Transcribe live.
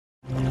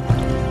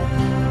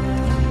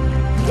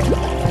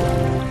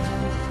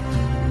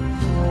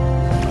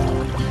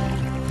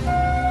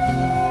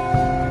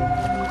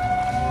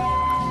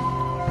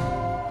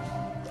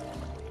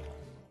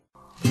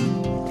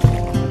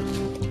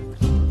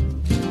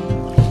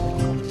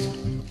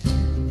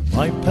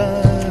My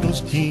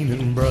paddles keen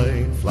and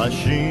bright,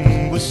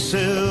 flashing with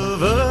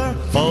silver,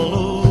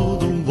 follow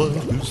the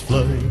wild goose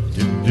flight.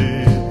 Dip,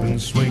 dip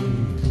and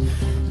swing,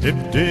 dip,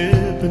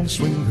 dip and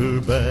swing her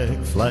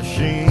back,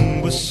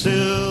 flashing with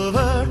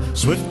silver,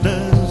 swift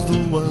as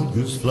the wild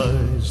goose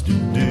flies. Dip,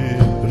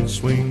 dip and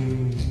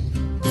swing.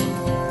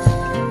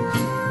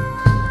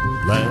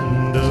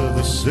 Land of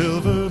the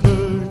silver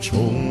birch,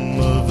 home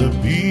of the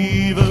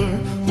beaver,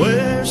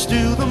 where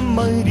still the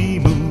mighty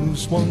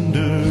moose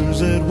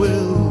wanders at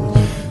will.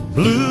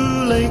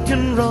 Blue lake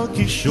and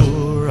rocky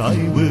shore, I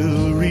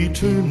will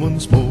return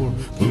once more.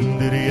 Boom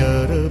diddy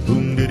yada,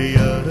 boom diddy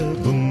yada,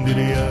 boom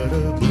diddy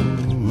yada,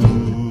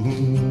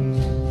 boom.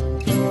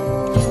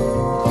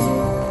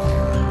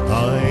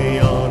 High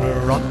on a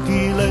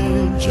rocky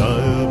ledge,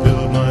 I'll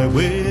build my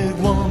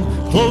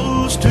wigwam,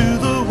 close to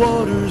the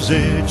water's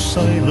edge,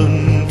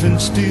 silent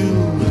and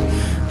still.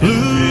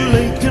 Blue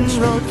lake and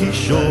rocky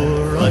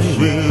shore, I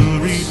will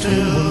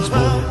return once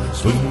more.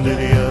 Swing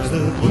diddy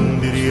yada, boom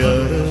diddy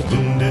yada,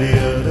 boom diddy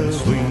yada,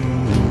 swing.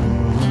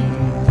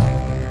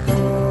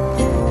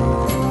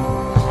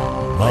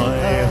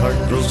 My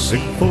heart grows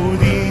sick for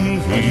thee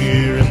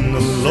here in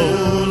the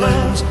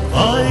lowlands.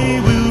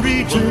 I will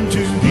return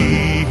to the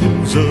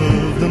hills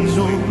of the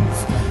north.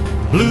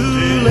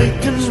 Blue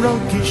lake and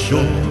rocky shore,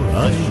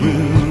 I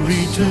will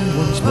return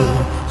once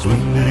more.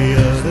 Swing diddy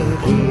yada,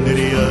 boom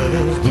diddy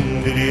yada,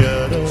 boom diddy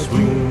yada,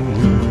 swing.